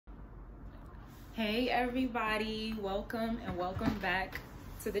Hey everybody, welcome and welcome back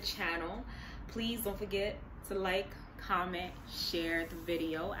to the channel. Please don't forget to like, comment, share the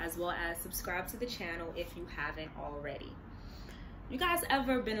video, as well as subscribe to the channel if you haven't already. You guys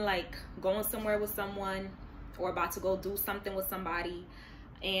ever been like going somewhere with someone or about to go do something with somebody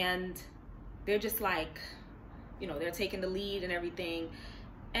and they're just like, you know, they're taking the lead and everything,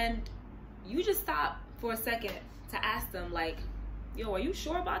 and you just stop for a second to ask them like, yo, are you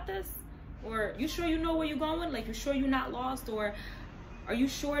sure about this? Or you sure you know where you're going? Like, you sure you're not lost? Or are you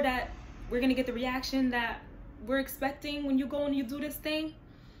sure that we're gonna get the reaction that we're expecting when you go and you do this thing?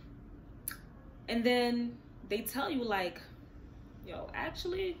 And then they tell you like, yo,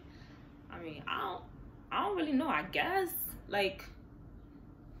 actually, I mean, I don't really know, I guess. Like,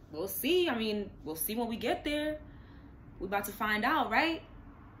 we'll see. I mean, we'll see when we get there. We're about to find out, right?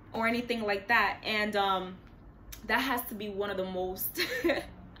 Or anything like that. And that has to be one of the most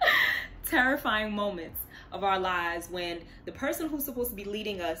terrifying moments of our lives, when the person who's supposed to be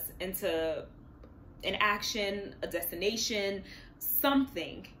leading us into an action, a destination,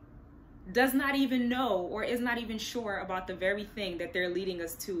 something, does not even know or is not even sure about the very thing that they're leading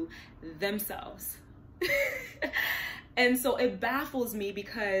us to themselves. And so it baffles me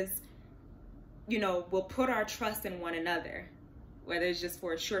because, you know, we'll put our trust in one another, whether it's just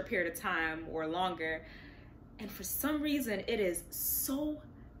for a short period of time or longer. And for some reason, it is so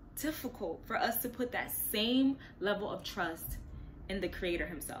difficult for us to put that same level of trust in the Creator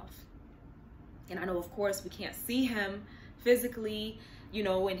himself. And I know, of course, we can't see him physically, you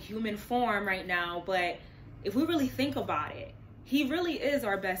know, in human form right now, but if we really think about it, he really is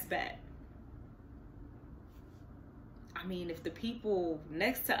our best bet. I mean, if the people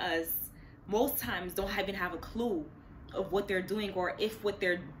next to us most times don't even have a clue of what they're doing, or if what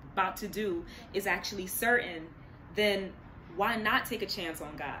they're about to do is actually certain, then why not take a chance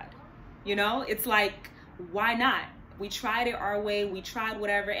on God? You know, it's like, why not? We tried it our way, we tried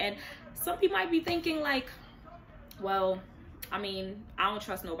whatever. And some people might be thinking like, well, I mean, I don't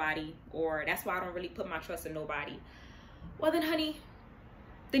trust nobody, or that's why I don't really put my trust in nobody. Well then, honey,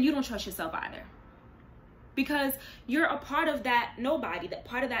 then you don't trust yourself either, because you're a part of that nobody, that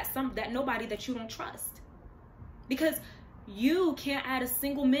part of that nobody that you don't trust, because you can't add a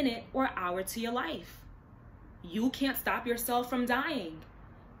single minute or hour to your life. You can't stop yourself from dying.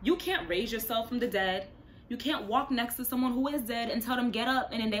 You can't raise yourself from the dead. You can't walk next to someone who is dead and tell them get up,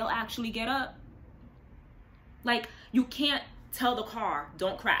 and then they'll actually get up. Like, you can't tell the car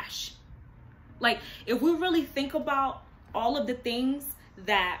don't crash. Like, if we really think about all of the things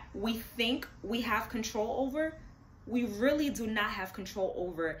that we think we have control over, we really do not have control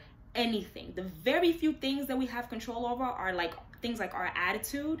over anything. The very few things that we have control over are like things like our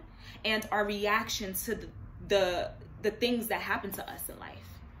attitude and our reaction to the things that happen to us in life.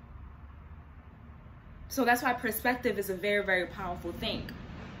 So that's why perspective is a very, very powerful thing.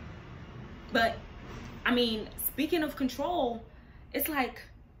 But I mean, speaking of control, it's like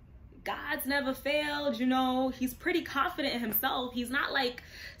God's never failed, you know. He's pretty confident in himself. He's not like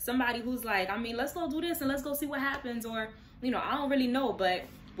somebody who's like, I mean, let's go do this and let's go see what happens, or, you know, I don't really know, but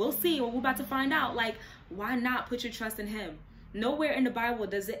we'll see, or we're about to find out. Like, why not put your trust in him? Nowhere in the Bible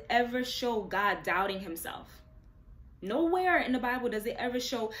does it ever show God doubting himself. Nowhere in the Bible does it ever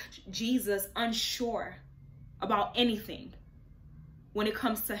show Jesus unsure about anything when it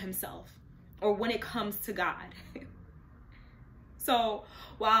comes to himself or when it comes to God. So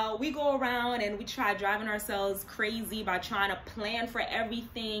while we go around and we try driving ourselves crazy by trying to plan for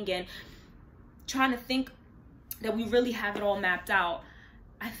everything and trying to think that we really have it all mapped out,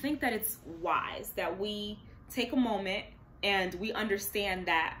 I think that it's wise that we take a moment and we understand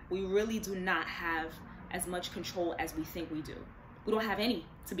that we really do not have as much control as we think we do. We don't have any,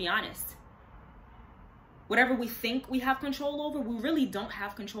 to be honest. Whatever we think we have control over, we really don't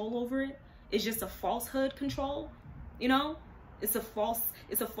have control over it. It's just a falsehood control, you know? It's a false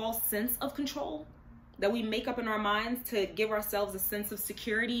sense of control that we make up in our minds to give ourselves a sense of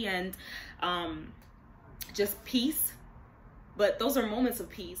security and just peace. But those are moments of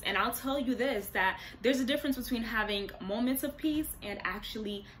peace. And I'll tell you this, that there's a difference between having moments of peace and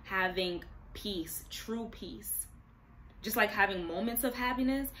actually having peace, true peace. Just like having moments of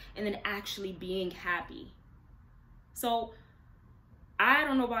happiness and then actually being happy. So I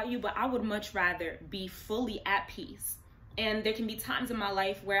don't know about you, but I would much rather be fully at peace. And there can be times in my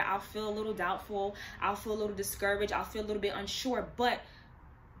life where I'll feel a little doubtful, I'll feel a little discouraged, I'll feel a little bit unsure, but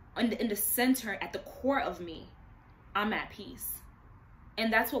in the center, at the core of me, I'm at peace.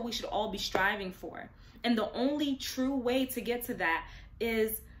 And that's what we should all be striving for. And the only true way to get to that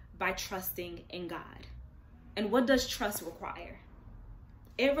is by trusting in God. And what does trust require?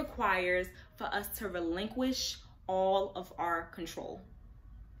 It requires for us to relinquish all of our control.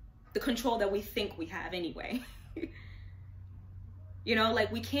 The control that we think we have anyway. You know,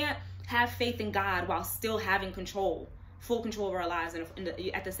 like we can't have faith in God while still having control, full control of our lives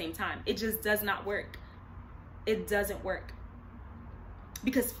at the same time. It just does not work. It doesn't work.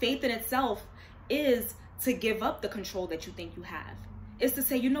 Because faith in itself is to give up the control that you think you have. It's to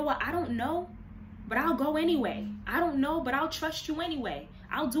say, you know what, I don't know, but I'll go anyway. I don't know, but I'll trust you anyway.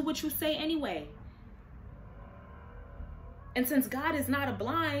 I'll do what you say anyway. And since God is not a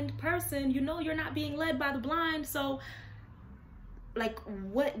blind person, you know you're not being led by the blind. So, like,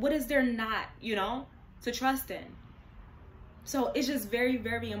 what is there not, you know, to trust in? So it's just very,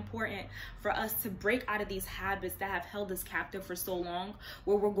 very important for us to break out of these habits that have held us captive for so long,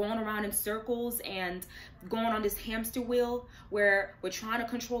 where we're going around in circles and going on this hamster wheel where we're trying to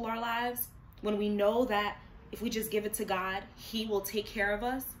control our lives, when we know that if we just give it to God, he will take care of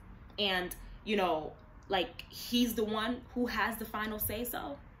us. And, you know, like, he's the one who has the final say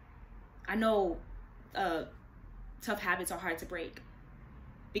so. I know tough habits are hard to break,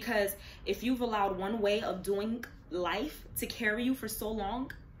 because if you've allowed one way of doing life to carry you for so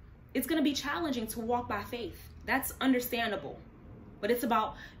long, it's going to be challenging to walk by faith. That's understandable. But it's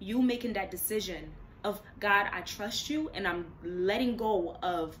about you making that decision of, God, I trust you, and I'm letting go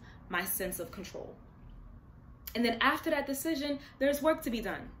of my sense of control. And then after that decision, there's work to be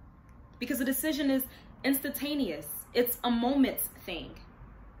done, because the decision is instantaneous. It's a moment's thing.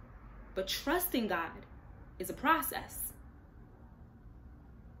 But trusting God is a process.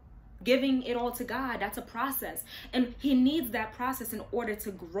 Giving it all to God, that's a process. And he needs that process in order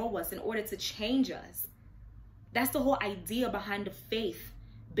to grow us, in order to change us. That's the whole idea behind the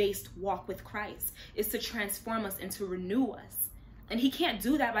faith-based walk with Christ, is to transform us and to renew us. And he can't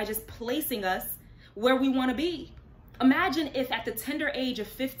do that by just placing us where we want to be. Imagine if at the tender age of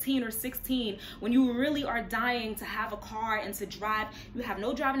 15 or 16, when you really are dying to have a car and to drive, you have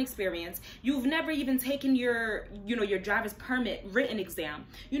no driving experience. You've never even taken your driver's permit written exam.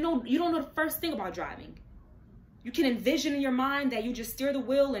 You don't know the first thing about driving. You can envision in your mind that you just steer the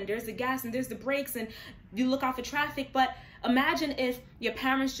wheel and there's the gas and there's the brakes and you look out for traffic. But imagine if your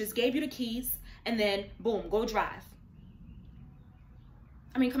parents just gave you the keys and then boom, go drive.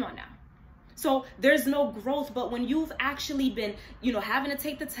 I mean, come on now. So there's no growth. But when you've actually been, having to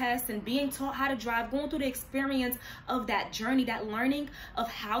take the test and being taught how to drive, going through the experience of that journey, that learning of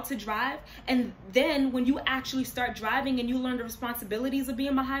how to drive, and then when you actually start driving and you learn the responsibilities of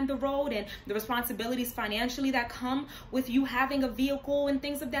being behind the road and the responsibilities financially that come with you having a vehicle and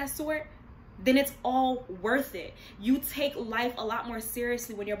things of that sort, then it's all worth it. You take life a lot more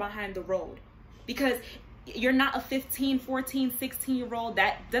seriously when you're behind the road, because you're not a 15, 14, 16-year-old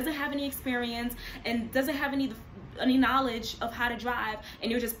that doesn't have any experience and doesn't have any knowledge of how to drive, and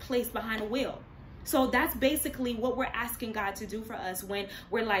you're just placed behind a wheel. So that's basically what we're asking God to do for us when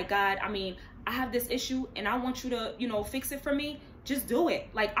we're like, God, I have this issue and I want you to, fix it for me. Just do it.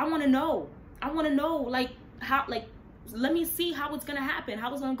 Like, I want to know, like, how, like, let me see how it's going to happen,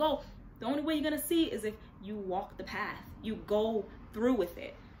 how it's going to go. The only way you're going to see is if you walk the path, you go through with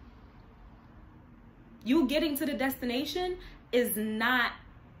it. You getting to the destination does not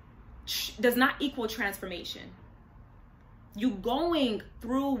equal transformation. You walking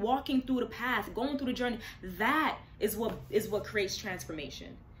through the path, going through the journey, that is what creates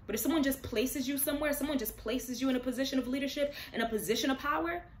transformation. But if someone just places you somewhere, someone just places you in a position of leadership, in a position of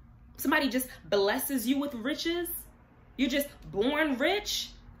power, somebody just blesses you with riches, you're just born rich,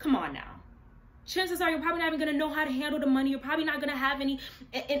 come on now. Chances are you're probably not even going to know how to handle the money. You're probably not going to have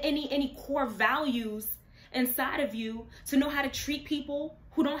any core values inside of you to know how to treat people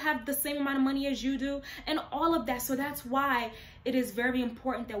who don't have the same amount of money as you do, and all of that. So that's why it is very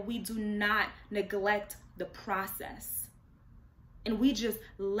important that we do not neglect the process, and we just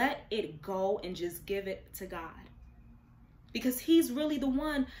let it go and just give it to God, because he's really the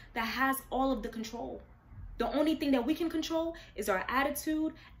one that has all of the control. The only thing that we can control is our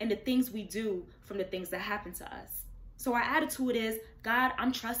attitude and the things we do from the things that happen to us. So our attitude is, God,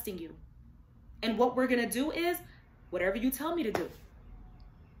 I'm trusting you. And what we're going to do is whatever you tell me to do.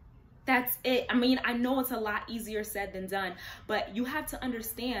 That's it. I know it's a lot easier said than done, but you have to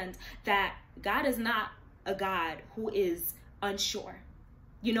understand that God is not a God who is unsure.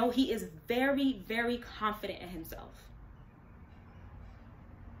 He is very, very confident in himself.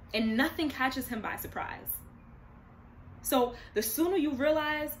 And nothing catches him by surprise. So the sooner you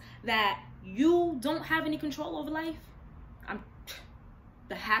realize that you don't have any control over life,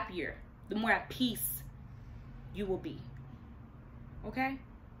 the happier, the more at peace you will be. Okay?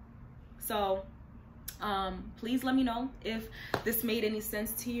 So Please let me know if this made any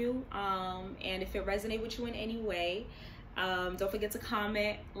sense to you, and if it resonated with you in any way. Don't forget to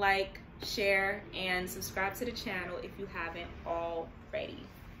comment, like, share, and subscribe to the channel if you haven't already.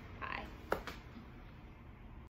 Bye.